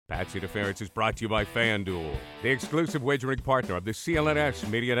Pat's Interference is brought to you by FanDuel, the exclusive wagering partner of the CLNS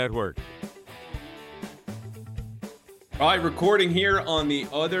Media Network. All right, recording here on the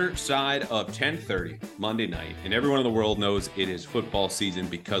other side of 10:30 Monday night, and everyone in the world knows it is football season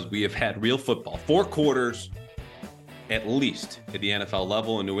because we have had real football. 4 quarters, at least, at the NFL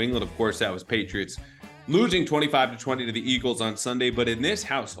level. In New England, of course, that was Patriots losing 25-20 to the Eagles on Sunday. But in this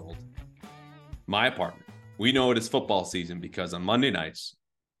household, my apartment, we know it is football season because on Monday nights,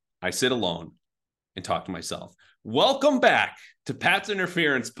 I sit alone and talk to myself. Welcome back to Pat's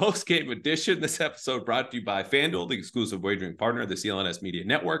Interference post-game edition. This episode brought to you by FanDuel, the exclusive wagering partner of the CLNS Media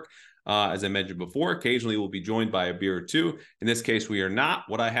Network. As I mentioned before, occasionally we'll be joined by a beer or two. In this case, we are not.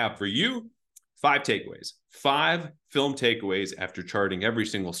 What I have for you, 5 takeaways. 5 film takeaways after charting every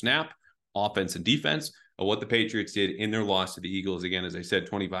single snap, offense and defense, of what the Patriots did in their loss to the Eagles. Again, as I said,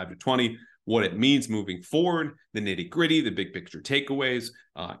 25-20. What it means moving forward, the nitty-gritty, the big picture takeaways,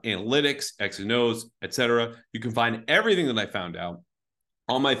 analytics, X and O's, etc. You can find everything that I found out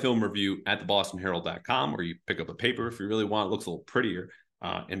on my film review at thebostonherald.com, or you pick up a paper if you really want. It looks a little prettier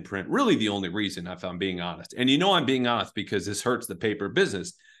in print. Really the only reason, if I'm being honest. And you know I'm being honest because this hurts the paper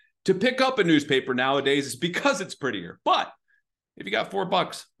business. To pick up a newspaper nowadays is because it's prettier. But if you got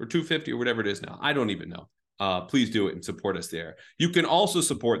 $4 or $2.50 or whatever it is now, I don't even know. Please do it and support us there. You can also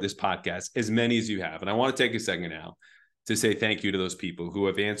support this podcast, as many as you have. And I want to take a second now to say thank you to those people who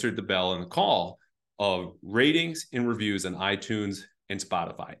have answered the bell and the call of ratings and reviews on iTunes and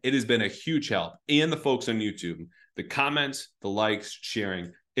Spotify. It has been a huge help. And the folks on YouTube, the comments, the likes,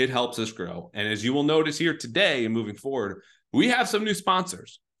 sharing, it helps us grow. And as you will notice here today and moving forward, we have some new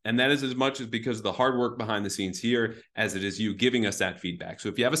sponsors. And that is as much as because of the hard work behind the scenes here as it is you giving us that feedback. So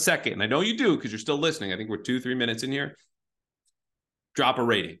if you have a second, and I know you do because you're still listening, I think we're 2-3 minutes in here, drop a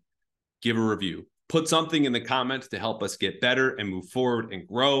rating, give a review, put something in the comments to help us get better and move forward and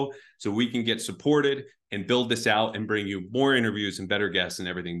grow so we can get supported and build this out and bring you more interviews and better guests and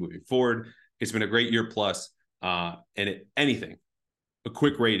everything moving forward. It's been a great year plus, anything, a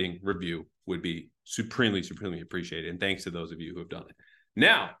quick rating review would be supremely, supremely appreciated. And thanks to those of you who have done it.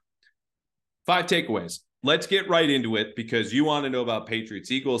 Now, 5 takeaways. Let's get right into it because you want to know about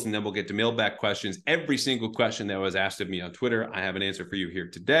Patriots-Eagles, and then we'll get to mailbag questions. Every single question that was asked of me on Twitter, I have an answer for you here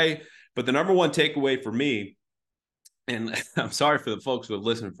today. But the number one takeaway for me, and I'm sorry for the folks who have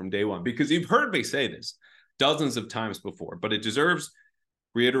listened from day one, because you've heard me say this dozens of times before, but it deserves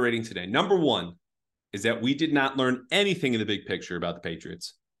reiterating today. Number one is that we did not learn anything in the big picture about the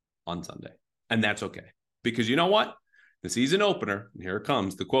Patriots on Sunday. And that's okay. Because you know what? The season opener, and here it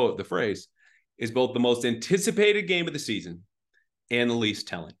comes, the quote, the phrase, is both the most anticipated game of the season and the least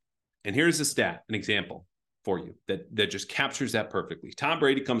telling. And here's a stat, an example for you that just captures that perfectly. Tom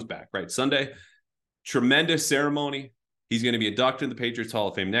Brady comes back, right? Sunday, tremendous ceremony. He's going to be inducted in the Patriots Hall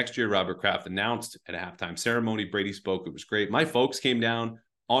of Fame next year. Robert Kraft announced at a halftime ceremony. Brady spoke. It was great. My folks came down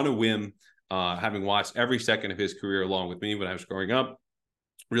on a whim, having watched every second of his career along with me when I was growing up.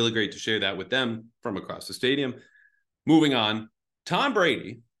 Really great to share that with them from across the stadium. Moving on, Tom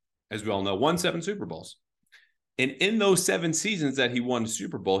Brady, as we all know, won 7 Super Bowls. And in those 7 seasons that he won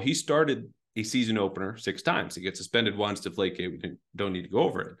Super Bowl, he started a season opener 6 times. He gets suspended once, Deflategate. We don't need to go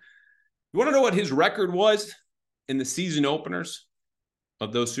over it. You want to know what his record was in the season openers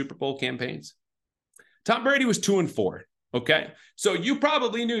of those Super Bowl campaigns? Tom Brady was 2-4. Okay, so you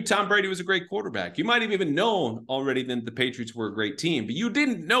probably knew Tom Brady was a great quarterback. You might have even known already that the Patriots were a great team, but you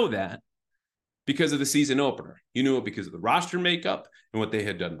didn't know that because of the season opener. You knew it because of the roster makeup and what they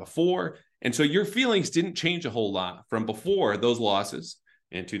had done before. And so your feelings didn't change a whole lot from before those losses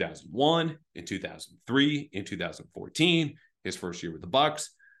in 2001, in 2003, in 2014, his first year with the Bucs,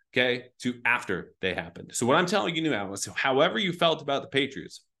 okay, to after they happened. So what I'm telling you now is however you felt about the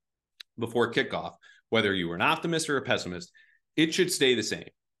Patriots before kickoff, whether you were an optimist or a pessimist, it should stay the same.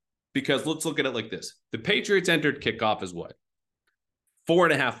 Because let's look at it like this. The Patriots entered kickoff as what?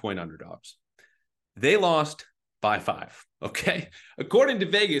 4.5-point underdogs. They lost by 5, okay? According to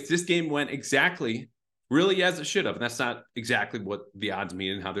Vegas, this game went exactly, really as it should have. And that's not exactly what the odds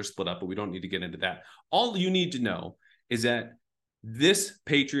mean and how they're split up, but we don't need to get into that. All you need to know is that this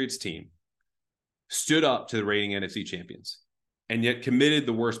Patriots team stood up to the reigning NFC champions and yet committed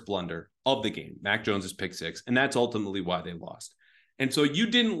the worst blunder of the game, Mac Jones's pick 6, and that's ultimately why they lost. And so you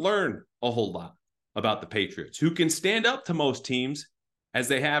didn't learn a whole lot about the Patriots, who can stand up to most teams as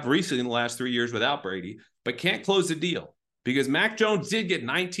they have recently in the last 3 years without Brady, but can't close the deal because Mac Jones did get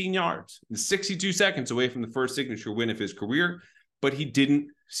 19 yards and 62 seconds away from the first signature win of his career, but he didn't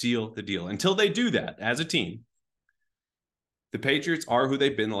seal the deal. Until they do that as a team, the Patriots are who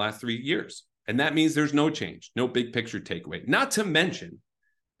they've been the last 3 years. And that means there's no change, no big picture takeaway. Not to mention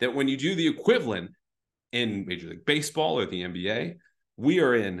that when you do the equivalent in Major League Baseball or the NBA, we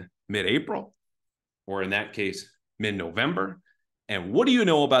are in mid-April, or in that case, mid-November. And what do you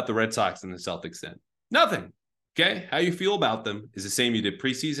know about the Red Sox and the Celtics then? Nothing. Okay? How you feel about them is the same you did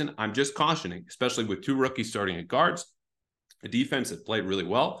preseason. I'm just cautioning, especially with 2 rookies starting at guards. The defense has played really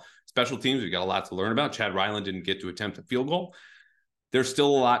well. Special teams, we've got a lot to learn about. Chad Ryland didn't get to attempt a field goal. There's still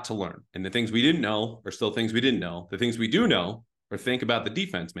a lot to learn. And the things we didn't know are still things we didn't know. The things we do know, or think about the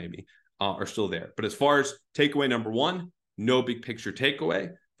defense maybe, are still there. But as far as takeaway number 1, no big picture takeaway.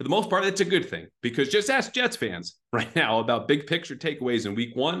 For the most part, it's a good thing, because just ask Jets fans right now about big picture takeaways in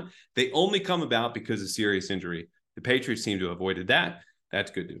week 1. They only come about because of serious injury. The Patriots seem to have avoided that. That's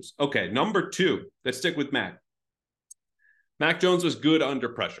good news. Okay, number 2, let's stick with Mac. Mac Jones was good under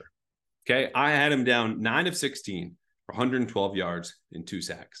pressure. Okay, I had him down 9 of 16 for 112 yards and 2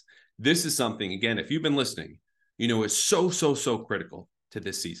 sacks. This is something, again, if you've been listening, you know, is so critical to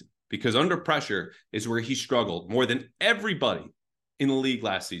this season, because under pressure is where he struggled more than everybody in the league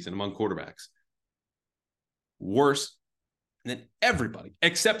last season among quarterbacks. Worse than everybody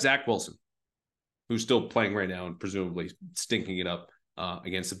except Zach Wilson, who's still playing right now and presumably stinking it up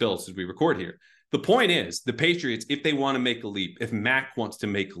against the Bills as we record here. The point is, the Patriots, if they want to make a leap, if Mac wants to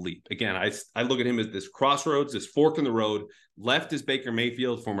make a leap, again, I look at him as this crossroads, this fork in the road. Left is Baker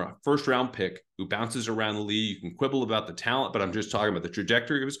Mayfield, former first-round pick, who bounces around the league. You can quibble about the talent, but I'm just talking about the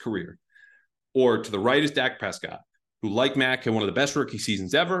trajectory of his career. Or to the right is Dak Prescott, who, like Mac, had one of the best rookie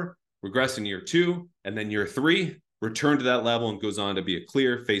seasons ever, regressed in year 2, and then year 3, returned to that level and goes on to be a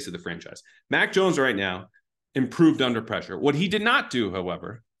clear face of the franchise. Mac Jones right now improved under pressure. What he did not do,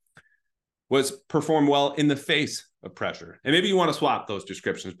 however, was perform well in the face of pressure. And maybe you want to swap those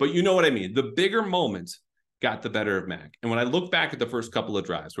descriptions, but you know what I mean. The bigger moments got the better of Mac. And when I look back at the first couple of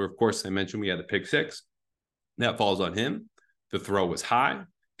drives, where, of course, I mentioned we had the pick 6, that falls on him. The throw was high.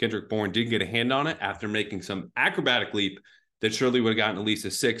 Kendrick Bourne did get a hand on it after making some acrobatic leap that surely would have gotten at least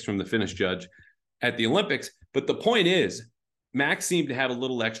a 6 from the finish judge at the Olympics. But the point is, Mac seemed to have a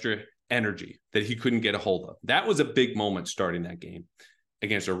little extra energy that he couldn't get a hold of. That was a big moment starting that game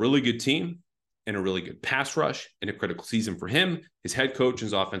against a really good team and a really good pass rush in a critical season for him, his head coach, and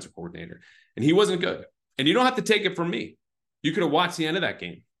his offensive coordinator. And he wasn't good. And you don't have to take it from me. You could have watched the end of that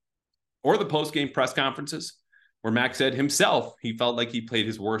game or the post-game press conferences where Mac said himself he felt like he played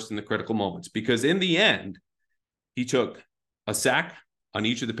his worst in the critical moments, because in the end, he took a sack on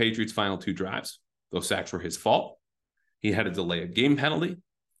each of the Patriots' final 2 drives. Those sacks were his fault. He had a delay of game penalty.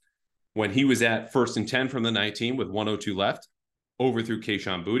 When he was at 1st and 10 from the 19 with 1:02 left, overthrew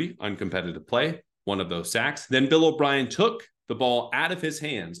Kayshon Boutte, uncompetitive play, one of those sacks. Then Bill O'Brien took the ball out of his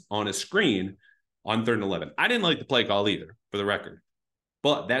hands on a screen on 3rd and 11. I didn't like the play call either, for the record.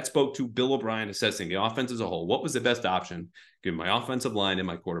 But that spoke to Bill O'Brien assessing the offense as a whole. What was the best option, given my offensive line and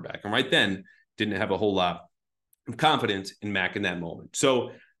my quarterback? And right then, didn't have a whole lot of confidence in Mac in that moment.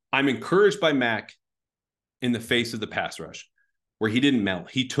 So I'm encouraged by Mac in the face of the pass rush, where he didn't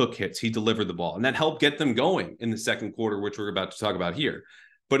melt. He took hits. He delivered the ball. And that helped get them going in the second quarter, which we're about to talk about here.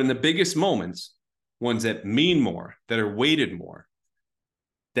 But in the biggest moments, ones that mean more, that are weighted more,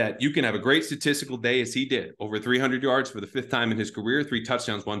 that you can have a great statistical day, as he did, over 300 yards for the 5th time in his career, 3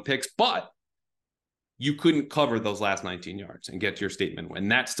 touchdowns, 1 pick, but you couldn't cover those last 19 yards and get to your statement win.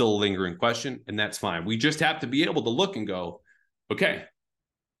 And that's still a lingering question, and that's fine. We just have to be able to look and go, okay,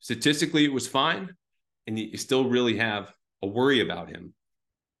 statistically it was fine, and you still really have a worry about him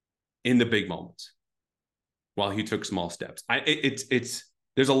in the big moments while he took small steps.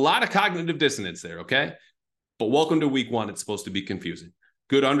 There's a lot of cognitive dissonance there, okay? But welcome to week 1. It's supposed to be confusing.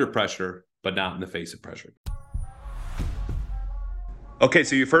 Good under pressure, but not in the face of pressure. Okay,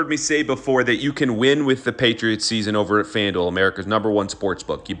 so you've heard me say before that you can win with the Patriots season over at FanDuel, America's #1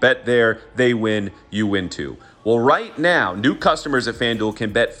 sportsbook. You bet there, they win, you win too. Well, right now, new customers at FanDuel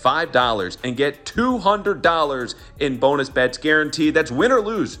can bet $5 and get $200 in bonus bets guaranteed. That's win or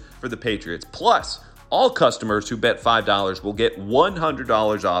lose for the Patriots. Plus, all customers who bet $5 will get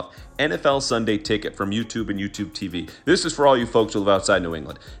 $100 off NFL Sunday Ticket from YouTube and YouTube TV. This is for all you folks who live outside New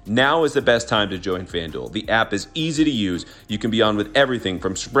England. Now is the best time to join FanDuel. The app is easy to use. You can be on with everything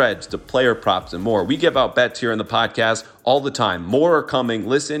from spreads to player props and more. We give out bets here in the podcast all the time. More are coming.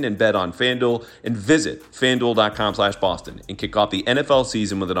 Listen and bet on FanDuel and visit FanDuel.com/Boston and kick off the NFL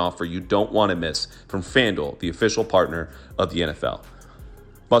season with an offer you don't want to miss from FanDuel, the official partner of the NFL.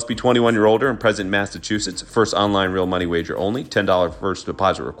 Must be 21 or older and present in Massachusetts. First online real money wager only. $10 first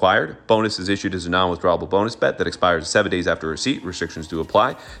deposit required. Bonus is issued as a non-withdrawable bonus bet that expires 7 days after receipt. Restrictions do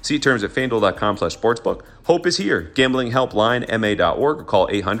apply. See terms at fanduel.com/sportsbook. Hope is here. Gambling helpline ma.org or call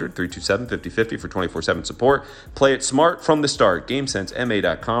 800-327-5050 for 24/7 support. Play it smart from the start.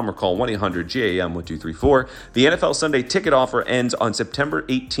 GameSenseMA.com or call 1-800-GAM-1234. The NFL Sunday ticket offer ends on September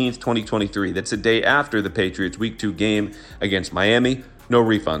 18th, 2023. That's the day after the Patriots Week 2 game against Miami. No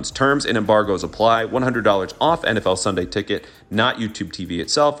refunds. Terms and embargoes apply. $100 off NFL Sunday ticket, not YouTube TV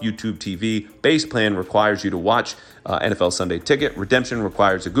itself. YouTube TV base plan requires you to watch NFL Sunday ticket. Redemption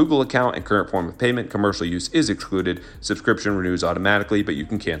requires a Google account and current form of payment. Commercial use is excluded. Subscription renews automatically, but you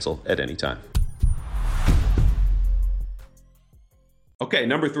can cancel at any time. Okay,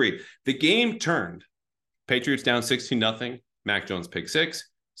 number 3. The game turned. Patriots down 16-0. Mac Jones pick 6.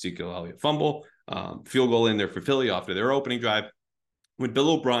 Ezekiel Elliott fumble. Field goal in there for Philly after their opening drive, when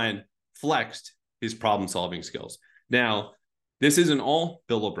Bill O'Brien flexed his problem-solving skills. Now, this isn't all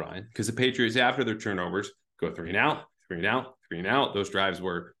Bill O'Brien, because the Patriots, after their turnovers, go 3 and out, 3 and out, 3 and out. Those drives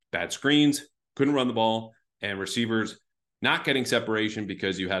were bad screens, couldn't run the ball, and receivers not getting separation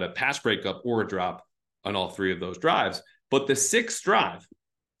because you had a pass breakup or a drop on all 3 of those drives. But the 6th drive,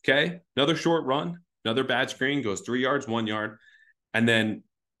 okay, another short run, another bad screen, goes 3 yards, 1 yard, and then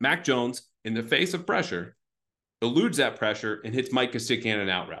Mac Jones, in the face of pressure, eludes that pressure and hits Mike Gesicki on an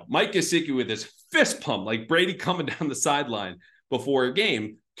out route. Mike Gesicki, with his fist pump, like Brady coming down the sideline before a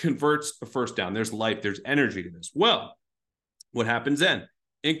game, converts a first down. There's life, there's energy to this. Well, what happens then?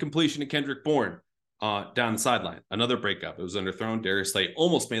 Incompletion to Kendrick Bourne down the sideline. Another breakup. It was underthrown. Darius Slay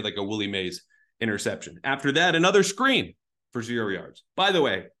almost made like a Willie Mays interception. After that, another screen for 0 yards. By the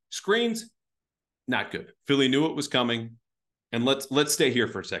way, screens, not good. Philly knew it was coming. And let's stay here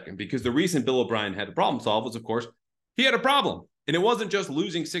for a second, because the reason Bill O'Brien had to problem solve was, of course, he had a problem. And it wasn't just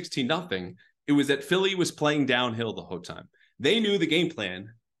losing 16-0. It was that Philly was playing downhill the whole time. They knew the game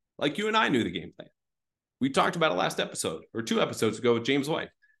plan like you and I knew the game plan. We talked about it last episode or 2 episodes ago with James White.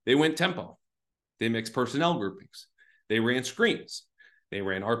 They went tempo. They mixed personnel groupings. They ran screens. They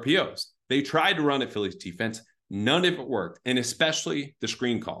ran RPOs. They tried to run at Philly's defense. None of it worked, and especially the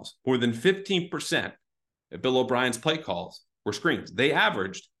screen calls. More than 15% of Bill O'Brien's play calls were screens. They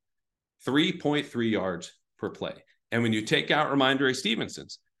averaged 3.3 yards per play. And when you take out Ramondre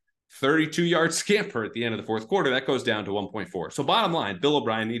Stevenson's 32-yard scamper at the end of the 4th quarter, that goes down to 1.4. So bottom line, Bill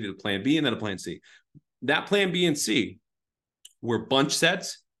O'Brien needed a plan B and then a plan C. That plan B and C were bunch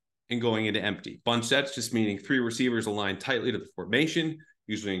sets and going into empty. Bunch sets just meaning 3 receivers aligned tightly to the formation,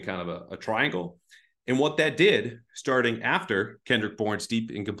 usually in kind of a triangle. And what that did, starting after Kendrick Bourne's deep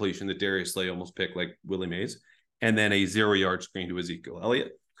incompletion that Darius Slay almost picked like Willie Mays, and then a 0-yard screen to Ezekiel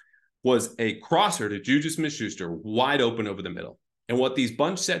Elliott, was a crosser to Juju Smith-Schuster wide open over the middle. And what these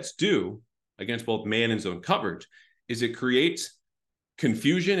bunch sets do against both man and zone coverage is it creates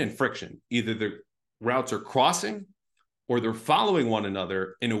confusion and friction. Either the routes are crossing or they're following one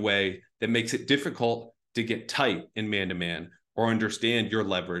another in a way that makes it difficult to get tight in man-to-man or understand your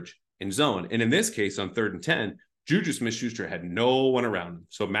leverage in zone. And in this case, on 3rd and 10, Juju Smith-Schuster had no one around him.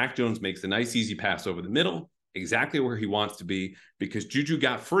 So Mac Jones makes the nice, easy pass over the middle, exactly where he wants to be, because Juju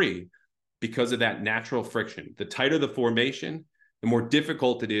got free because of that natural friction. The tighter the formation, the more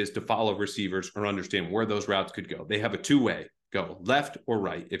difficult it is to follow receivers or understand where those routes could go. They have a 2-way, go left or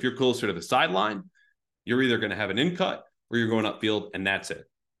right. If you're closer to the sideline, you're either going to have an in-cut or you're going upfield, and that's it.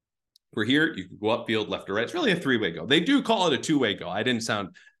 For here, you can go upfield, left or right. It's really a 3-way go. They do call it a 2-way go. I didn't sound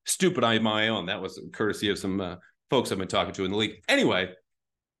stupid on my own. That was courtesy of some folks I've been talking to in the league. Anyway,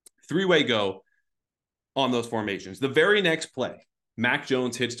 3-way go on those formations. The very next play, Mac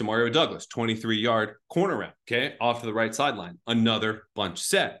Jones hits to Mario Douglas, 23-yard corner route, okay, off to the right sideline. Another bunch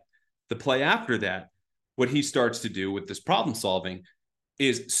set. The play after that, what he starts to do with this problem solving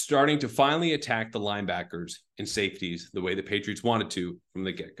is starting to finally attack the linebackers and safeties the way the Patriots wanted to from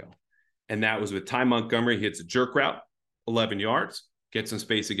the get-go. And that was with Ty Montgomery. He hits a jerk route, 11 yards, gets some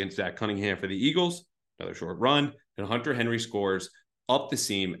space against Zach Cunningham for the Eagles, another short run, and Hunter Henry scores up the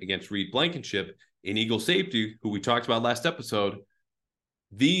seam against Reed Blankenship, an Eagle safety who we talked about last episode.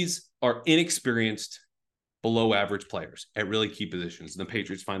 These are inexperienced, below average players at really key positions. And the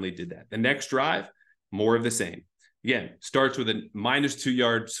Patriots finally did that. The next drive, more of the same. Again, starts with a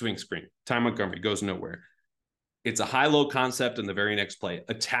 -2-yard swing screen. Ty Montgomery goes nowhere. It's a high-low concept in the very next play,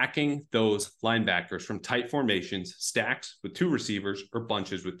 attacking those linebackers from tight formations, stacks with 2 receivers or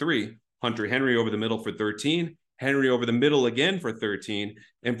bunches with 3. Hunter Henry over the middle for 13, Henry over the middle again for 13,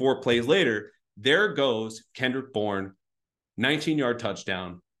 and 4 plays later, there goes Kendrick Bourne, 19-yard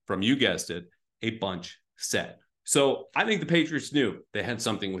touchdown from, you guessed it, a bunch set. So I think the Patriots knew they had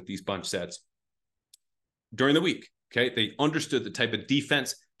something with these bunch sets during the week. Okay. They understood the type of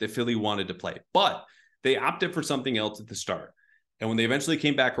defense that Philly wanted to play, but they opted for something else at the start. And when they eventually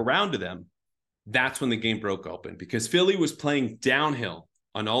came back around to them, that's when the game broke open, because Philly was playing downhill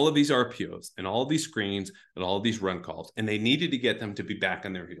on all of these RPOs and all of these screens and all of these run calls. And they needed to get them to be back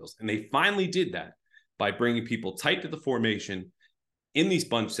on their heels. And they finally did that by bringing people tight to the formation in these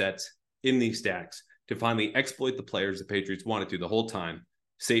bunch sets, in these stacks, to finally exploit the players the Patriots wanted to the whole time,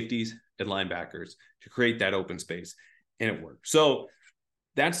 safeties and linebackers, to create that open space. And it worked. So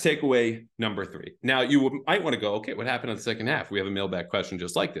that's takeaway number 3. Now, you might want to go, okay, what happened in the second half? We have a mailbag question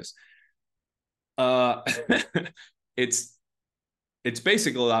just like this. It's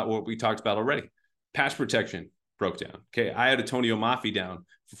basically a lot what we talked about already. Pass protection broke down. Okay, I had Antonio Mafi down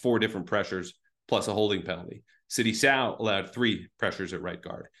for 4 different pressures plus a holding penalty. Sidney Sal allowed 3 pressures at right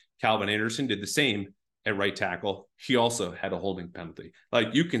guard. Calvin Anderson did the same at right tackle. He also had a holding penalty.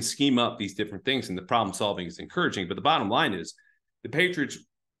 Like, you can scheme up these different things, and the problem solving is encouraging. But the bottom line is the Patriots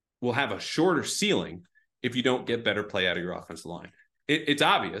will have a shorter ceiling if you don't get better play out of your offensive line. It's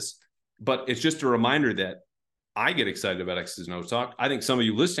obvious, but it's just a reminder that I get excited about X's and O's talk. I think some of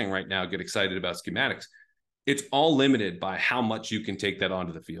you listening right now get excited about schematics. It's all limited by how much you can take that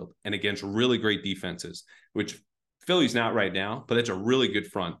onto the field and against really great defenses, which Philly's not right now, but it's a really good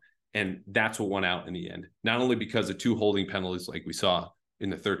front. And that's what won out in the end, not only because of 2 holding penalties like we saw in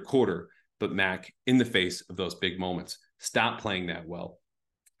the third quarter, but Mac, in the face of those big moments, stopped playing that well.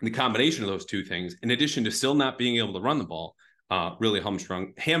 And the combination of those 2 things, in addition to still not being able to run the ball, really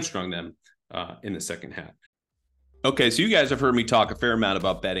hamstrung them in the second half. Okay, so you guys have heard me talk a fair amount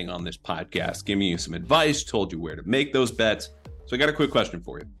about betting on this podcast, giving you some advice, told you where to make those bets. So I got a quick question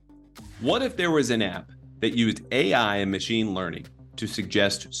for you. What if there was an app that used AI and machine learning to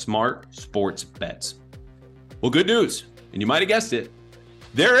suggest smart sports bets? Well, good news, and you might have guessed it,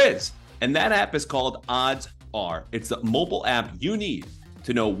 there is. And that app is called Odds Are. It's the mobile app you need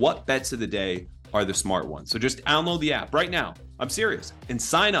to know what bets of the day are the smart ones. So just download the app right now. I'm serious. And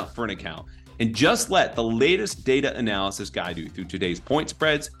sign up for an account. And just let the latest data analysis guide you through today's point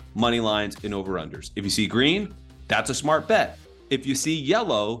spreads, money lines, and over-unders. If you see green, that's a smart bet. If you see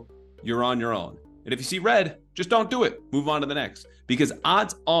yellow, you're on your own. And if you see red, just don't do it. Move on to the next. Because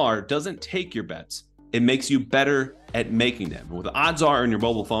Odds Are doesn't take your bets. It makes you better at making them. And with Odds Are on your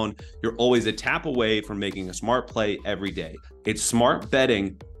mobile phone, you're always a tap away from making a smart play every day. It's smart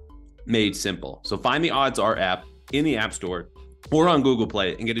betting made simple. So find the Odds Are app in the App Store or on Google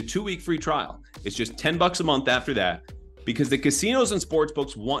Play and get a 2-week free trial. It's just $10 a month after that, because the casinos and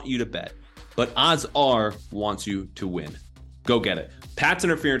sportsbooks want you to bet, but Odds Are wants you to win. Go get it. Pat's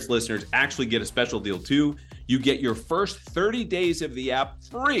Interference listeners actually get a special deal too. You get your first 30 days of the app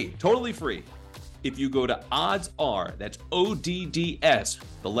free, totally free, if you go to Odds Are, that's ODDS,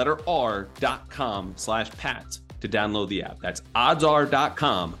 the letter R.com/Pats to download the app. That's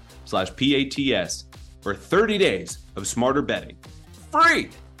oddsr.com/PATS for 30 days of smarter betting. Free!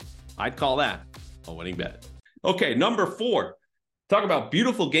 I'd call that a winning bet. Okay, number 4. Talk about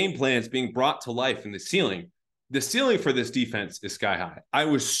beautiful game plans being brought to life in the ceiling. The ceiling for this defense is sky high. I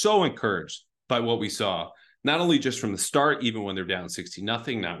was so encouraged by what we saw, not only just from the start, even when they're down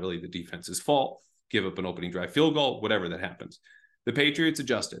 16-0, not really the defense's fault, give up an opening drive field goal, whatever that happens. The Patriots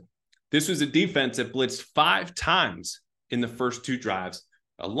adjusted. This was a defense that blitzed 5 times in the first 2 drives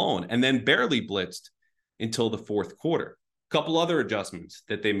alone, and then barely blitzed until the fourth quarter. A couple other adjustments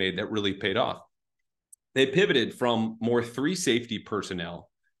that they made that really paid off. They pivoted from more 3 safety personnel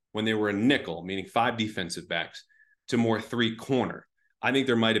when they were a nickel, meaning 5 defensive backs, to more 3 corner. I think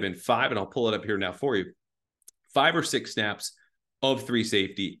there might have been 5, and I'll pull it up here now for you, 5 or 6 snaps of 3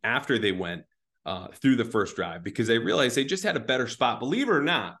 safety after they went through the first drive, because they realized they just had a better spot, believe it or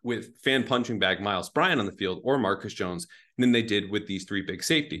not, with fan punching bag Miles Bryant on the field or Marcus Jones than they did with these 3 big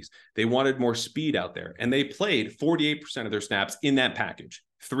safeties. They wanted more speed out there, and they played 48% of their snaps in that package,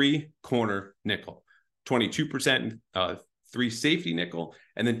 3 corner nickel, 22% 3 safety nickel,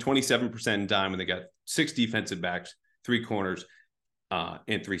 and then 27% in dime when they got 6 defensive backs, 3 corners,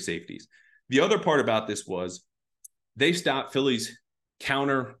 and 3 safeties. The other part about this was they stopped Philly's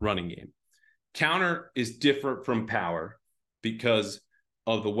counter running game. Counter is different from power because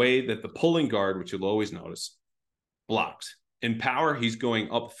of the way that the pulling guard, which you'll always notice, blocks. In power, he's going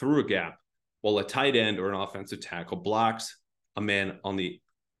up through a gap, while a tight end or an offensive tackle blocks a man on the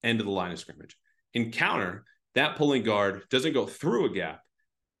end of the line of scrimmage. In counter, that pulling guard doesn't go through a gap.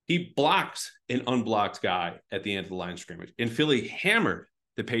 He blocks an unblocked guy at the end of the line of scrimmage. And Philly hammered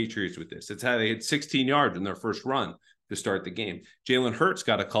the Patriots with this. It's how they had 16 yards in their first run to start the game. Jalen Hurts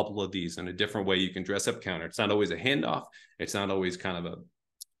got a couple of these in a different way. You can dress up counter. It's not always a handoff. It's not always kind of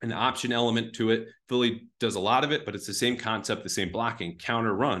an option element to it. Philly does a lot of it, but it's the same concept, the same blocking,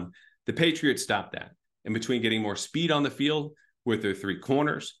 counter run. The Patriots stopped that. In between getting more speed on the field with their three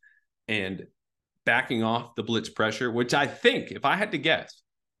corners and backing off the blitz pressure, which I think, if I had to guess,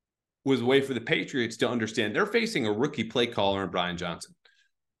 was a way for the Patriots to understand they're facing a rookie play caller in Brian Johnson,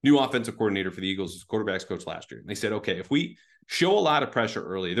 new offensive coordinator for the Eagles, quarterbacks coach last year. And they said, okay, if we show a lot of pressure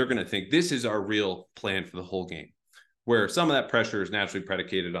early, they're going to think this is our real plan for the whole game, where some of that pressure is naturally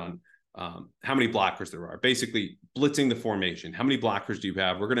predicated on how many blockers there are, basically blitzing the formation. How many blockers do you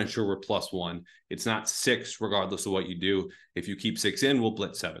have? We're going to ensure we're +1. It's not 6, regardless of what you do. If you keep 6 in, we'll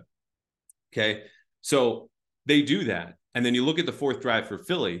blitz 7. Okay. So they do that. And then you look at the fourth drive for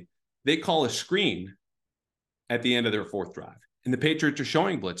Philly, they call a screen at the end of their fourth drive. And the Patriots are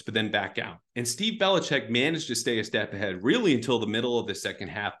showing blitz, but then back out. And Steve Belichick managed to stay a step ahead really until the middle of the second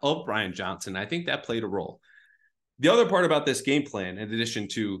half of Brian Johnson. I think that played a role. The other part about this game plan, in addition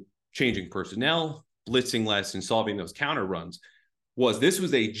to changing personnel, blitzing less, and solving those counter runs, was this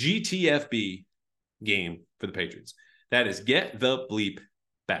was a GTFB game for the Patriots. That is, get the bleep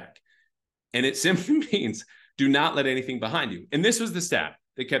back. And it simply means do not let anything behind you. And this was the stat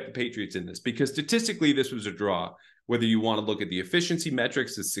that kept the Patriots in this, because statistically this was a draw. Whether you want to look at the efficiency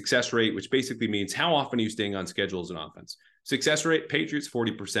metrics, the success rate, which basically means how often are you staying on schedule as an offense. Success rate, Patriots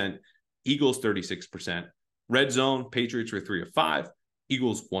 40%, Eagles 36%. Red zone, Patriots were 3 of 5,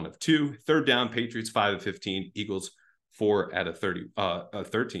 Eagles 1 of 2. Third down, Patriots 5 of 15, Eagles 4 out of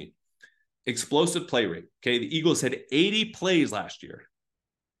 13. Explosive play rate. Okay, the Eagles had 80 plays last year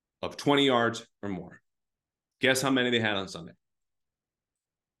of 20 yards or more. Guess how many they had on Sunday?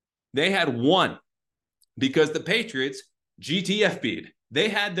 They had 1, because the Patriots GTFB'd. They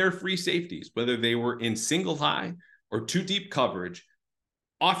had their free safeties, whether they were in single high or 2 deep coverage,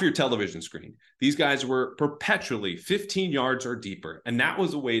 off your television screen. These guys were perpetually 15 yards or deeper. And that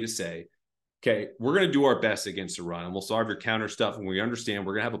was a way to say, okay, we're going to do our best against the run, and we'll solve your counter stuff. And we understand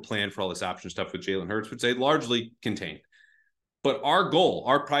we're going to have a plan for all this option stuff with Jalen Hurts, which they largely contained. But our goal,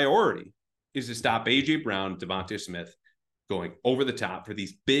 our priority, is to stop A.J. Brown, Devontae Smith going over the top for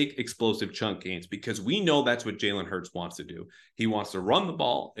these big explosive chunk gains, because we know that's what Jalen Hurts wants to do. He wants to run the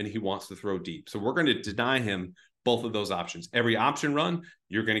ball and he wants to throw deep. So we're going to deny him both of those options. Every option run,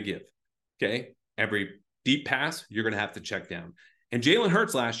 you're going to give. Okay. Every deep pass, you're going to have to check down. And Jalen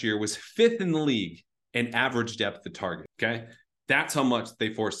Hurts last year was 5th in the league in average depth of target. Okay. That's how much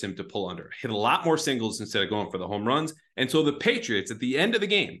they forced him to pull under. Hit a lot more singles instead of going for the home runs. And so the Patriots at the end of the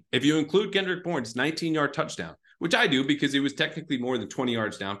game, if you include Kendrick Bourne's 19-yard touchdown, which I do because it was technically more than 20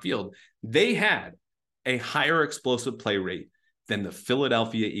 yards downfield, they had a higher explosive play rate than the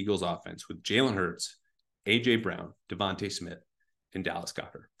Philadelphia Eagles offense with Jalen Hurts, A.J. Brown, Devontae Smith, and Dallas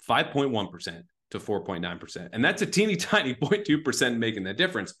Goedert. 5.1% to 4.9%. And that's a teeny tiny 0.2% making that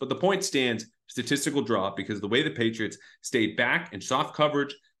difference. But the point stands, statistical draw, because the way the Patriots stayed back in soft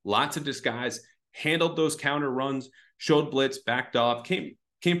coverage, lots of disguise, handled those counter runs, showed blitz, backed off,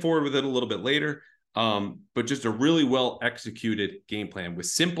 came forward with it a little bit later. But just a really well executed game plan with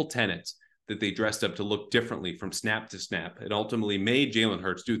simple tenets that they dressed up to look differently from snap to snap. It ultimately made Jalen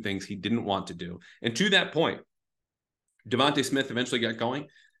Hurts do things he didn't want to do. And to that point, Devontae Smith eventually got going.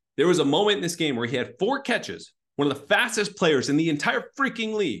 There was a moment in this game where he had 4 catches, one of the fastest players in the entire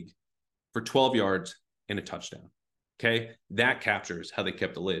freaking league, for 12 yards and a touchdown. Okay, that captures how they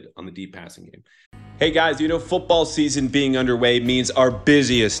kept the lid on the deep passing game. Hey guys, you know, football season being underway means our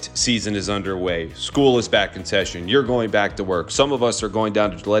busiest season is underway. School is back in session. You're going back to work. Some of us are going down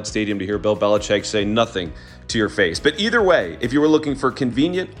to Gillette Stadium to hear Bill Belichick say nothing to your face. But either way, if you were looking for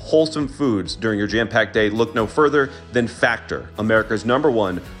convenient, wholesome foods during your jam-packed day, look no further than Factor, America's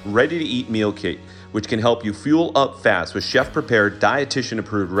 #1 ready-to-eat meal kit, which can help you fuel up fast with chef-prepared,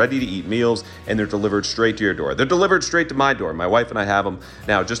 dietitian-approved, ready-to-eat meals, and they're delivered straight to your door. They're delivered straight to my door. My wife and I have them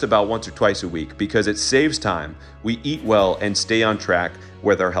now just about once or twice a week because it saves time. We eat well and stay on track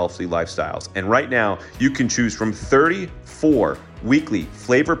with our healthy lifestyles. And right now, you can choose from 34 weekly,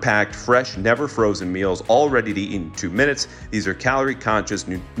 flavor-packed, fresh, never frozen meals, all ready to eat in 2 minutes. These are calorie-conscious,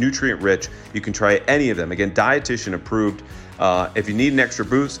 nutrient-rich. You can try any of them. Again, dietitian-approved. If you need an extra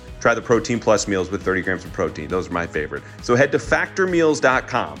boost, try the Protein Plus meals with 30 grams of protein. Those are my favorite. So head to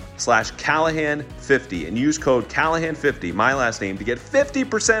factormeals.com/Callahan50 and use code Callahan50, my last name, to get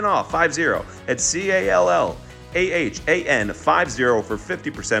 50% off, 50, at CALLAHAN50 for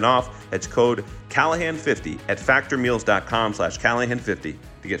 50% off. That's code Callahan50 at factormeals.com/Callahan50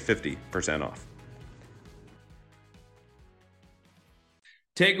 to get 50% off.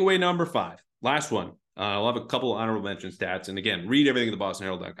 Takeaway number 5, last one. I'll have a couple of honorable mention stats. And again, read everything at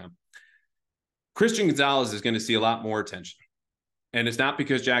thebostonherald.com. Christian Gonzalez is going to see a lot more attention. And it's not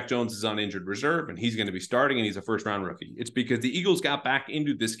because Jack Jones is on injured reserve and he's going to be starting and he's a first-round rookie. It's because the Eagles got back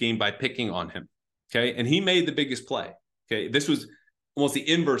into this game by picking on him, okay? And he made the biggest play, okay? This was almost the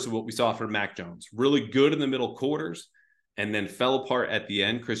inverse of what we saw from Mac Jones. Really good in the middle quarters and then fell apart at the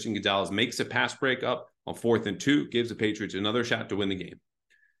end. Christian Gonzalez makes a pass breakup on 4th and 2, gives the Patriots another shot to win the game.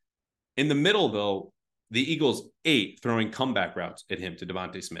 In the middle, though, the Eagles ate throwing comeback routes at him to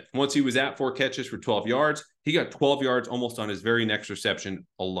Devontae Smith. Once he was at 4 catches for 12 yards, he got 12 yards almost on his very next reception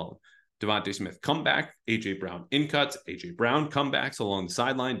alone. Devontae Smith comeback, A.J. Brown in cuts, A.J. Brown comebacks along the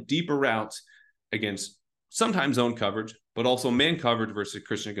sideline, deeper routes against sometimes zone coverage, but also man coverage versus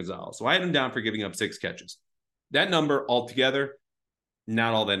Christian Gonzalez. So I had him down for giving up 6 catches. That number altogether,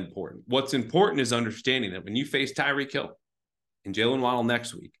 not all that important. What's important is understanding that when you face Tyreek Hill and Jalen Waddle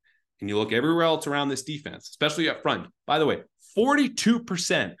next week, and you look everywhere else around this defense, especially up front. By the way,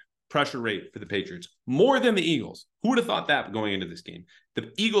 42% pressure rate for the Patriots, more than the Eagles. Who would have thought that going into this game?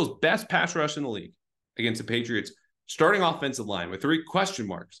 The Eagles' best pass rush in the league against the Patriots' starting offensive line with 3 question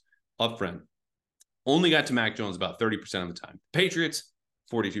marks up front. Only got to Mac Jones about 30% of the time. Patriots,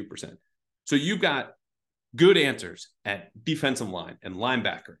 42%. So you've got good answers at defensive line and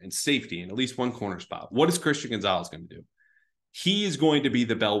linebacker and safety and at least one corner spot. What is Christian Gonzalez going to do? He is going to be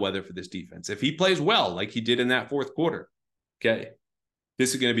the bellwether for this defense. If he plays well, like he did in that 4th quarter, okay,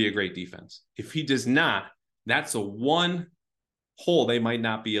 this is going to be a great defense. If he does not, that's the one hole they might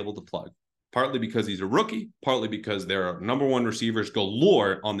not be able to plug, partly because he's a rookie, partly because there are number 1 receivers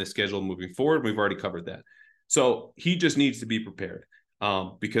galore on this schedule moving forward. We've already covered that. So he just needs to be prepared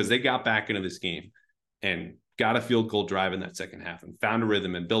because they got back into this game and got a field goal drive in that second half and found a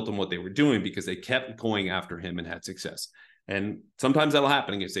rhythm and built on what they were doing because they kept going after him and had success. And sometimes that'll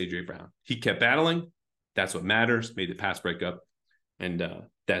happen against A.J. Brown. He kept battling. That's what matters. Made the pass breakup. And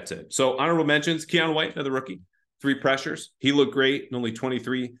that's it. So honorable mentions, Keon White, another rookie, 3 pressures. He looked great in only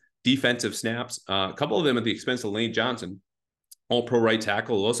 23 defensive snaps. A couple of them at the expense of Lane Johnson, all-pro right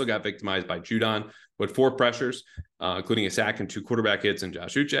tackle, who also got victimized by Judon with 4 pressures, including a sack and 2 quarterback hits and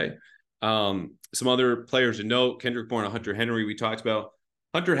Josh Uche. Some other players to note, Kendrick Bourne and Hunter Henry we talked about.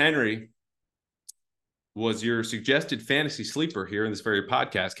 Hunter Henry was your suggested fantasy sleeper here in this very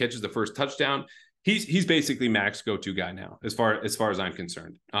podcast, catches the first touchdown. He's basically Mac's go-to guy now, as far as I'm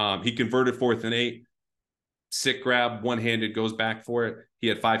concerned. He converted 4th and 8, sick grab, one-handed, goes back for it. He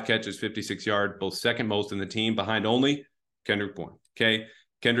had 5 catches, 56 yards, both second most in the team, behind only Kendrick Bourne. Okay,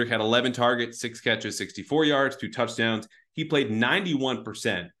 Kendrick had 11 targets, 6 catches, 64 yards, 2 touchdowns. He played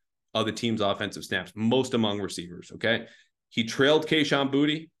 91% of the team's offensive snaps, most among receivers. Okay, he trailed Kayshon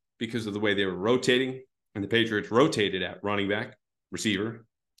Boutte because of the way they were rotating. And the Patriots rotated at running back, receiver,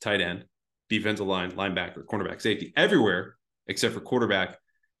 tight end, defensive line, linebacker, cornerback, safety, everywhere except for quarterback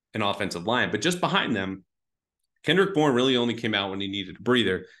and offensive line. But just behind them, Kendrick Bourne really only came out when he needed a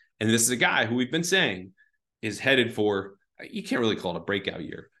breather. And this is a guy who we've been saying is headed for, you can't really call it a breakout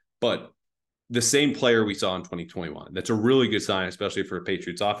year, but the same player we saw in 2021. That's a really good sign, especially for a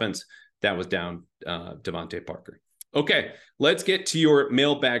Patriots offense that was down Devontae Parker. Okay, let's get to your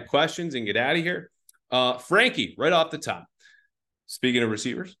mailbag questions and get out of here. Frankie, right off the top, speaking of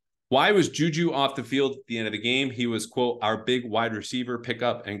receivers, why was Juju off the field at the end of the game? He was, quote, our big wide receiver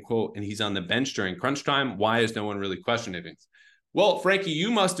pickup, end quote, and he's on the bench during crunch time. Why is no one really questioning it? Well, Frankie, you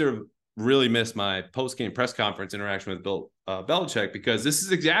must have really missed my post-game press conference interaction with Bill Belichick, because this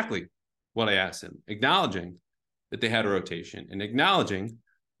is exactly what I asked him, acknowledging that they had a rotation and acknowledging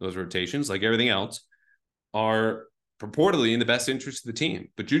those rotations, like everything else, are purportedly in the best interest of the team.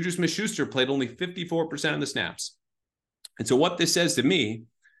 But Juju Smith-Schuster played only 54% of the snaps. And so what this says to me,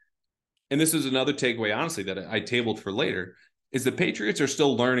 and this is another takeaway, honestly, that I tabled for later, is the Patriots are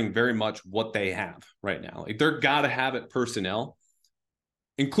still learning very much what they have right now. Like, they're got to have it personnel,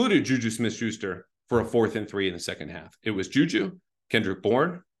 included Juju Smith-Schuster for a 4th and 3 in the second half. It was Juju, Kendrick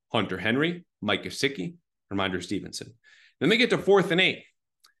Bourne, Hunter Henry, Mike Gesicki, Ramondre Stevenson. Then they get to 4th and 8,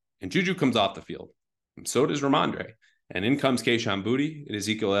 and Juju comes off the field. And so does Ramondre. And in comes Kayshon Boutte and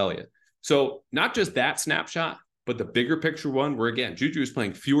Ezekiel Elliott. So not just that snapshot, but the bigger picture one where, again, Juju is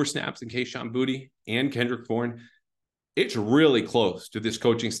playing fewer snaps than Kayshon Boutte and Kendrick Bourne. It's really close to this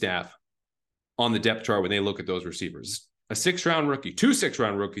coaching staff on the depth chart when they look at those receivers. A 6th-round rookie, 2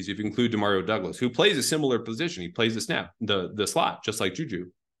 6th-round rookies if you include Demario Douglas, who plays a similar position. He plays the snap, the slot, just like Juju.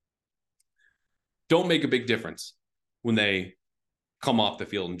 Don't make a big difference when they come off the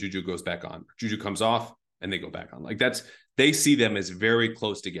field and Juju goes back on. Juju comes off and they go back on. Like, they see them as very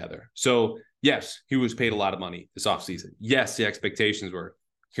close together. So yes, he was paid a lot of money this offseason. Yes, the expectations were,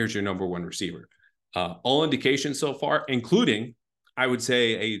 here's your number 1 receiver. All indications so far, including, I would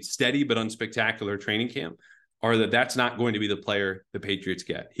say, a steady but unspectacular training camp, are that that's not going to be the player the Patriots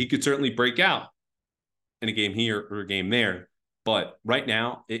get. He could certainly break out in a game here or a game there, but right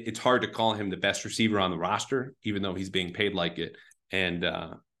now it's hard to call him the best receiver on the roster, even though he's being paid like it. And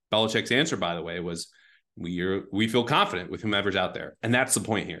Belichick's answer, by the way, was we feel confident with whomever's out there. And that's the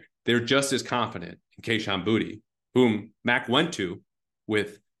point here. They're just as confident in Kayshon Boutte, whom Mac went to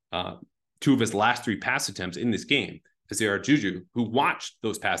with two of his last 3 pass attempts in this game, as they are Juju, who watched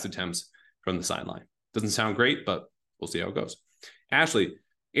those pass attempts from the sideline. Doesn't sound great, but we'll see how it goes. Ashley,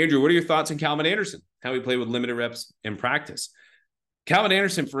 Andrew, what are your thoughts on Calvin Anderson? How he played with limited reps in practice. Calvin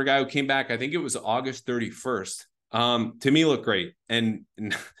Anderson, for a guy who came back, I think it was August 31st, to me looked great. And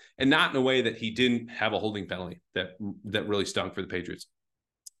not in a way that he didn't have a holding penalty that really stunk for the Patriots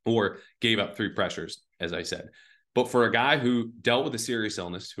or gave up 3 pressures, as I said. But for a guy who dealt with a serious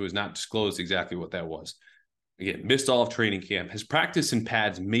illness, who has not disclosed exactly what that was, again, missed all of training camp, has practiced in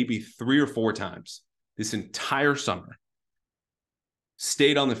pads maybe 3 or 4 times this entire summer,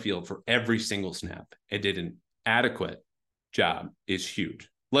 stayed on the field for every single snap, and did an adequate job is huge,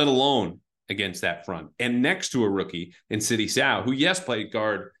 let alone against that front. And next to a rookie in City Sao, who, yes, played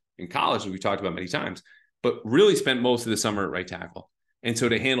guard in college, as we talked about many times, but really spent most of the summer at right tackle. And so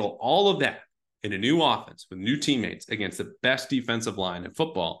to handle all of that in a new offense with new teammates against the best defensive line in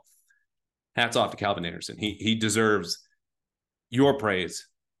football, hats off to Calvin Anderson. He deserves your praise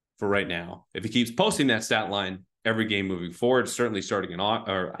for right now. If he keeps posting that stat line every game moving forward, certainly starting in,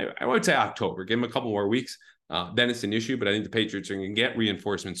 or I would say October, give him a couple more weeks, then it's an issue. But I think the Patriots are going to get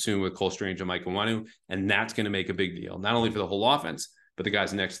reinforcements soon with Cole Strange and Mike Nwanu, and that's going to make a big deal, not only for the whole offense, but the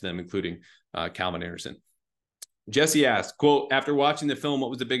guys next to them, including Calvin Anderson. Jesse asked, quote, after watching the film, what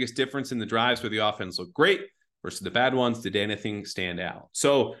was the biggest difference in the drives where the offense looked great versus the bad ones? Did anything stand out?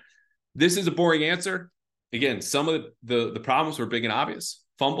 So this is a boring answer. Again, some of the problems were big and obvious.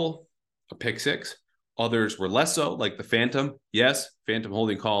 Fumble, a pick 6. Others were less so, like the phantom. Yes, phantom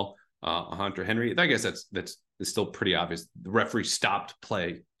holding call on Hunter Henry. I guess that's still pretty obvious. The referee stopped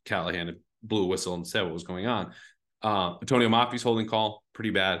play. Callahan blew a whistle and said what was going on. Antonio Mafi's holding call,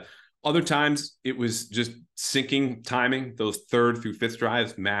 pretty bad. Other times, it was just sinking timing. Those 3rd through 5th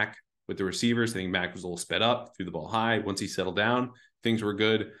drives, Mac with the receivers. I think Mac was a little sped up, threw the ball high. Once he settled down, things were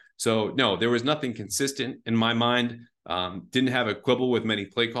good. So, no, there was nothing consistent in my mind. Didn't have a quibble with many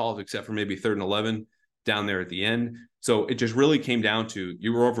play calls, except for maybe 3rd and 11 down there at the end. So it just really came down to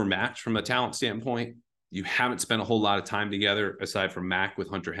you were overmatched from a talent standpoint. You haven't spent a whole lot of time together, aside from Mac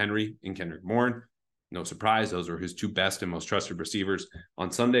with Hunter Henry and Kendrick Bourne. No surprise, those were his 2 best and most trusted receivers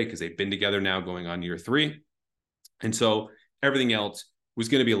on Sunday because they've been together now going on year 3. And so everything else was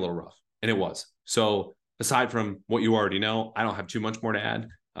going to be a little rough, and it was. So aside from what you already know, I don't have too much more to add.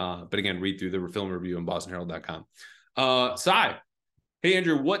 But again, read through the film review on bostonherald.com. Cy, hey,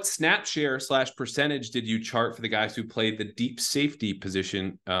 Andrew, what snap share / percentage did you chart for the guys who played the deep safety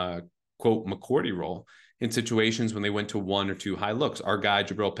position, quote, McCourty role, in situations when they went to 1 or 2 high looks? Our guy,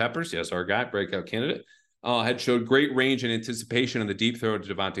 Jabril Peppers, yes, our guy, breakout candidate, had showed great range and anticipation on the deep throw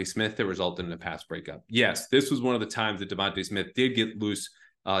to Devontae Smith that resulted in a pass breakup. Yes, this was one of the times that Devontae Smith did get loose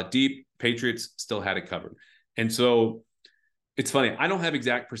deep. Patriots still had it covered. And so it's funny. I don't have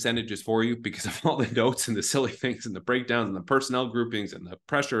exact percentages for you because of all the notes and the silly things and the breakdowns and the personnel groupings and the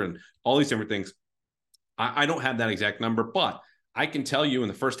pressure and all these different things. I don't have that exact number, but I can tell you in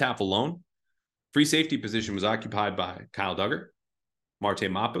the first half alone, free safety position was occupied by Kyle Duggar, Marte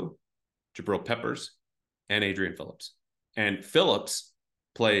Mapu, Jabril Peppers, and Adrian Phillips. And Phillips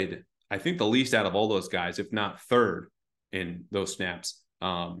played, I think, the least out of all those guys, if not 3rd in those snaps,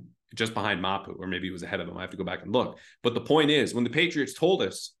 just behind Mapu, or maybe he was ahead of him. I have to go back and look. But the point is, when the Patriots told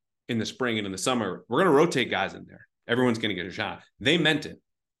us in the spring and in the summer, we're going to rotate guys in there, everyone's going to get a shot, they meant it.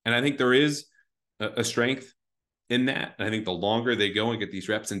 And I think there is a strength in that. And I think the longer they go and get these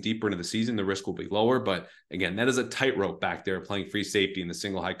reps and deeper into the season, the risk will be lower. But again, that is a tightrope back there playing free safety in the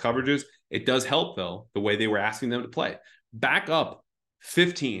single high coverages. It does help, though, the way they were asking them to play. Back up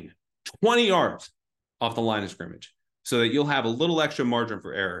 15, 20 yards off the line of scrimmage so that you'll have a little extra margin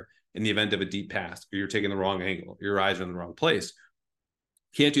for error in the event of a deep pass, or you're taking the wrong angle, your eyes are in the wrong place.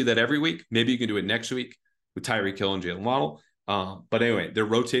 Can't do that every week. Maybe you can do it next week with Tyreek Hill and Jalen Waddle. But anyway, they're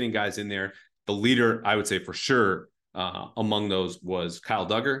rotating guys in there. The leader, I would say for sure, among those was Kyle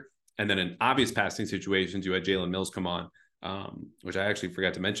Duggar. And then in obvious passing situations, you had Jalen Mills come on, which I actually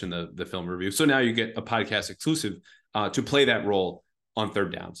forgot to mention the film review. So now you get a podcast exclusive to play that role on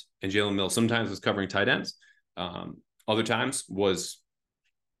 3rd downs. And Jalen Mills sometimes was covering tight ends. Other times was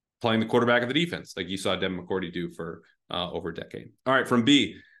playing the quarterback of the defense, like you saw Devin McCourty do for over a decade. All right, from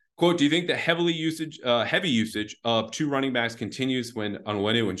B, Quote, do you think the heavy usage of two running backs continues when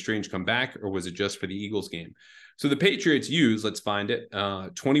Onwenu and Strange come back, or was it just for the Eagles game? So the Patriots use, let's find it,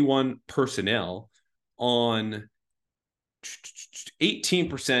 21 personnel on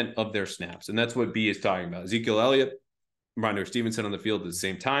 18% of their snaps. And that's what B is talking about. Ezekiel Elliott, Rondé Stevenson on the field at the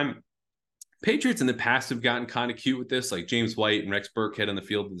same time. Patriots in the past have gotten kind of cute with this, like James White and Rex Burkhead on the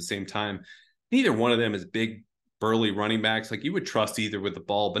field at the same time. Neither one of them is big, burly running backs. Like you would trust either with the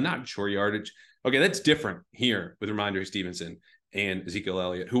ball, but not in short yardage. Okay, that's different here with Rondé Stevenson and Ezekiel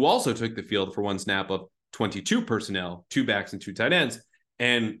Elliott, who also took the field for one snap of 22 personnel, two backs and two tight ends.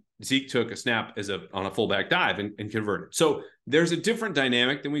 And Zeke took a snap on a fullback dive and converted. So there's a different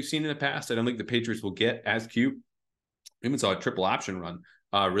dynamic than we've seen in the past. I don't think the Patriots will get as cute. We even saw a triple option run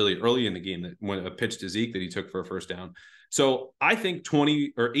really early in the game that when a pitch to Zeke that he took for a first down. So I think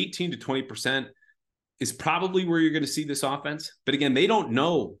 20 or 18 to 20% is probably where you're going to see this offense. But again, they don't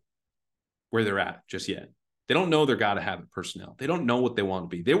know where they're at just yet. They don't know they're got to have it personnel. They don't know what they want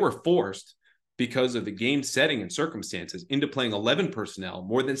to be. They were forced because of the game setting and circumstances into playing 11 personnel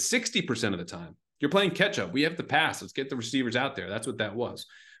more than 60% of the time. You're playing catch up. We have to pass. Let's get the receivers out there. That's what that was.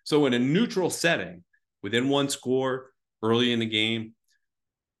 So in a neutral setting, within one score early in the game,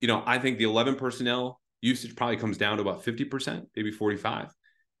 I think the 11 personnel usage probably comes down to about 50%, maybe 45.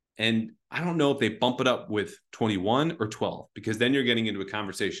 And I don't know if they bump it up with 21 or 12, because then you're getting into a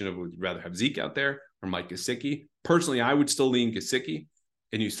conversation of would you rather have Zeke out there or Mike Gesicki? Personally, I would still lean Gesicki.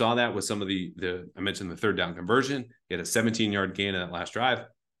 And you saw that with some of I mentioned the third down conversion. He had a 17-yard gain in that last drive.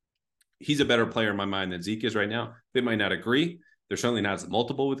 He's a better player in my mind than Zeke is right now. They might not agree. They're certainly not as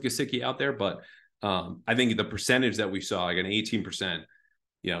multiple with Gesicki out there, but I think the percentage that we saw, again, 18%,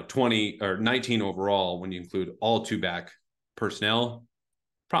 20 or 19 overall, when you include all two back personnel,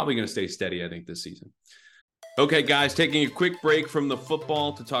 probably going to stay steady, I think, this season. Okay, guys, taking a quick break from the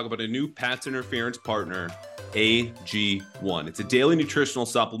football to talk about a new Pats Interference partner, AG1. It's a daily nutritional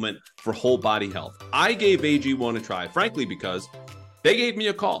supplement for whole body health. I gave AG1 a try, frankly, because they gave me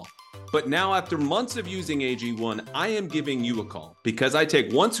a call. But now, after months of using AG1, I am giving you a call because I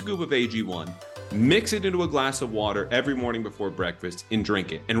take one scoop of AG1, mix it into a glass of water every morning before breakfast, and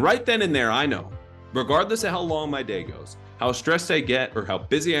drink it. And right then and there, I know, regardless of how long my day goes, how stressed I get, or how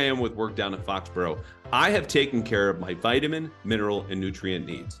busy I am with work down in Foxborough, I have taken care of my vitamin, mineral, and nutrient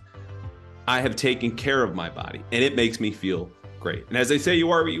needs. I have taken care of my body, and it makes me feel great. And as they say, you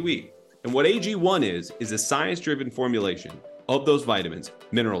are what you eat. And what AG1 is a science-driven formulation of those vitamins,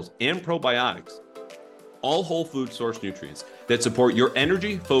 minerals, and probiotics, all whole food source nutrients that support your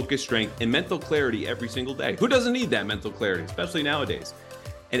energy, focus, strength, and mental clarity every single day. Who doesn't need that mental clarity, especially nowadays?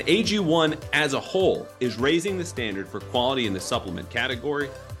 And AG1 as a whole is raising the standard for quality in the supplement category.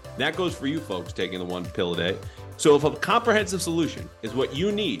 That goes for you folks taking the one pill a day. So if a comprehensive solution is what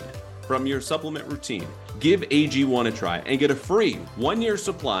you need from your supplement routine, give AG1 a try and get a free 1-year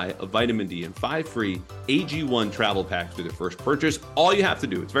supply of vitamin D and 5 free AG1 travel packs with your first purchase. All you have to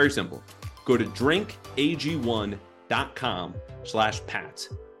do, it's very simple. Go to drinkag1.com/Pats.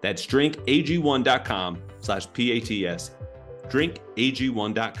 That's drinkag1.com/PATS.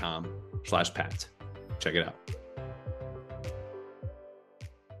 drinkag1.com/Pats. Check it out.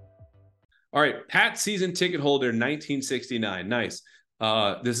 All right, Pat season ticket holder 1969. Nice.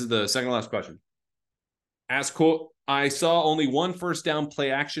 This is the second last question. Ask quote, I saw only one first down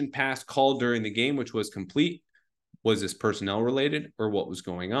play action pass called during the game, which was complete. Was this personnel related or what was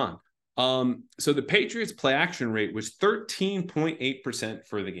going on? So the Patriots play action rate was 13.8%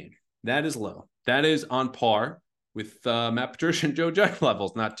 for the game. That is low. That is on par with Matt Patricia and Joe Judge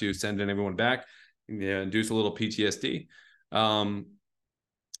levels, not to send everyone back and induce a little PTSD.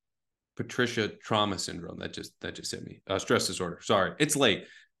 Patricia trauma syndrome. That just hit me. Stress disorder. Sorry. It's late.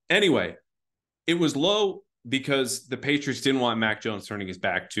 Anyway, it was low because the Patriots didn't want Mac Jones turning his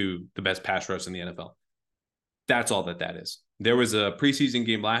back to the best pass rush in the NFL. That's all that is. There was a preseason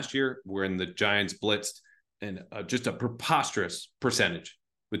game last year wherein the Giants blitzed and just a preposterous percentage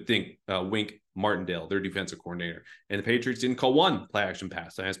with Wink Martindale, their defensive coordinator. And the Patriots didn't call one play action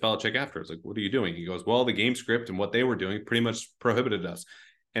pass. I asked Belichick after. I was like, what are you doing? He goes, well, the game script and what they were doing pretty much prohibited us.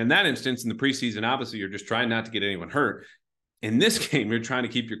 In that instance, in the preseason, obviously, you're just trying not to get anyone hurt. In this game, you're trying to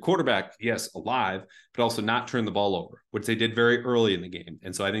keep your quarterback, yes, alive, but also not turn the ball over, which they did very early in the game.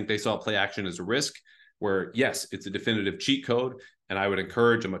 And so I think they saw play action as a risk where, yes, it's a definitive cheat code, and I would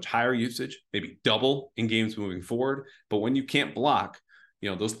encourage a much higher usage, maybe double in games moving forward. But when you can't block,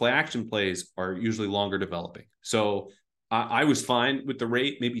 those play action plays are usually longer developing. So I was fine with the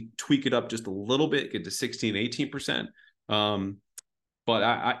rate, maybe tweak it up just a little bit, get to 16, 18%.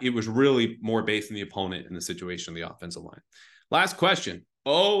 But it was really more based on the opponent and the situation of the offensive line. Last question.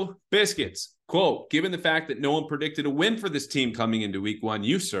 Oh, biscuits. Quote, given the fact that no one predicted a win for this team coming into week one,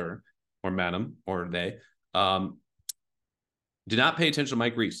 you, sir, or madam, or they, did not pay attention to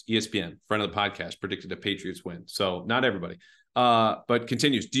Mike Reese, ESPN, friend of the podcast, predicted a Patriots win. So not everybody. But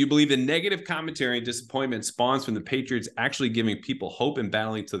continues. Do you believe the negative commentary and disappointment spawns from the Patriots actually giving people hope and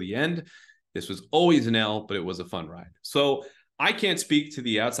battling to the end? This was always an L, but it was a fun ride. So I can't speak to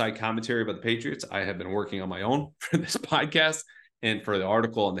the outside commentary about the Patriots. I have been working on my own for this podcast and for the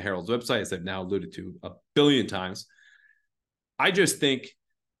article on the Herald's website, as I've now alluded to a billion times. I just think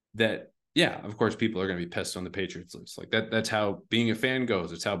that, yeah, of course, people are going to be pissed on the Patriots lose. Like that's how being a fan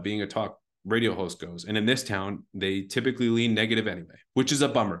goes. It's how being a talk radio host goes. And in this town, they typically lean negative anyway, which is a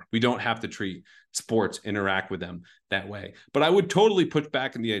bummer. We don't have to treat sports, interact with them that way. But I would totally push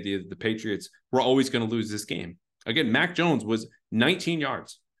back on the idea that the Patriots were always going to lose this game. Again, Mac Jones was 19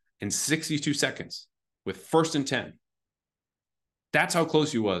 yards in 62 seconds with 1st and 10. That's how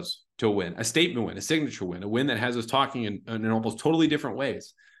close he was to a win, a statement win, a signature win, a win that has us talking in almost totally different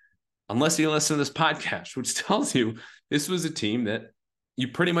ways. Unless you listen to this podcast, which tells you this was a team that you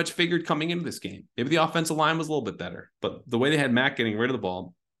pretty much figured coming into this game. Maybe the offensive line was a little bit better, but the way they had Mac getting rid of the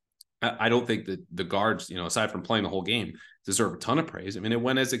ball, I don't think that the guards, aside from playing the whole game, deserve a ton of praise. I mean, it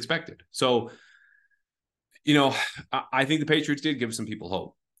went as expected. So, I think the Patriots did give some people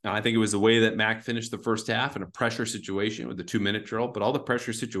hope. Now, I think it was the way that Mac finished the first half in a pressure situation with the 2-minute drill, but all the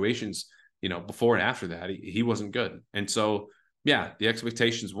pressure situations, before and after that, he wasn't good. And so, yeah, the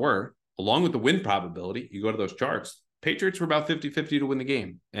expectations were, along with the win probability, you go to those charts, Patriots were about 50-50 to win the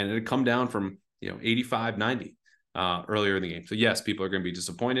game. And it had come down from, 85-90 earlier in the game. So yes, people are going to be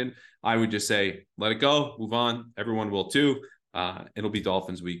disappointed. I would just say, let it go, move on. Everyone will too. It'll be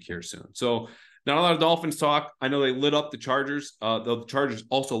Dolphins week here soon. So not a lot of Dolphins talk. I know they lit up the Chargers. The Chargers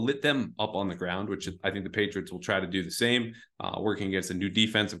also lit them up on the ground, which I think the Patriots will try to do the same, working against a new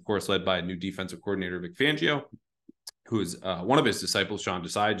defense, of course, led by a new defensive coordinator, Vic Fangio, who is one of his disciples, Sean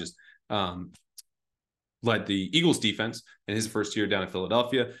Desai, just led the Eagles defense in his first year down in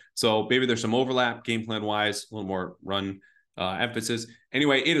Philadelphia. So maybe there's some overlap game plan wise, a little more run emphasis.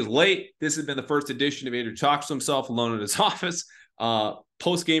 Anyway, it is late. This has been the first edition of Andrew Talks to Himself alone in his office.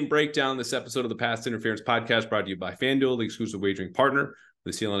 Post-game breakdown, this episode of the Pass Interference Podcast brought to you by FanDuel, the exclusive wagering partner of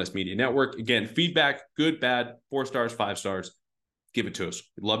the CLNS Media Network. Again, feedback, good, bad, 4 stars, 5 stars. Give it to us.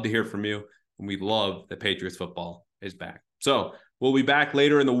 We'd love to hear from you. And we love that Patriots football is back. So we'll be back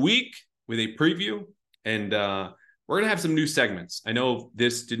later in the week with a preview. And we're going to have some new segments. I know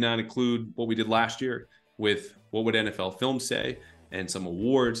this did not include what we did last year with What Would NFL Films Say and some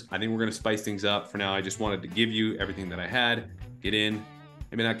awards. I think we're going to spice things up. For now, I just wanted to give you everything that I had. Get in,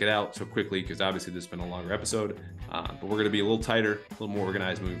 maybe not get out so quickly because obviously this has been a longer episode. But we're going to be a little tighter, a little more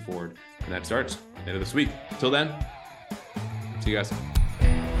organized moving forward. And that starts end of this week. Until then, see you guys.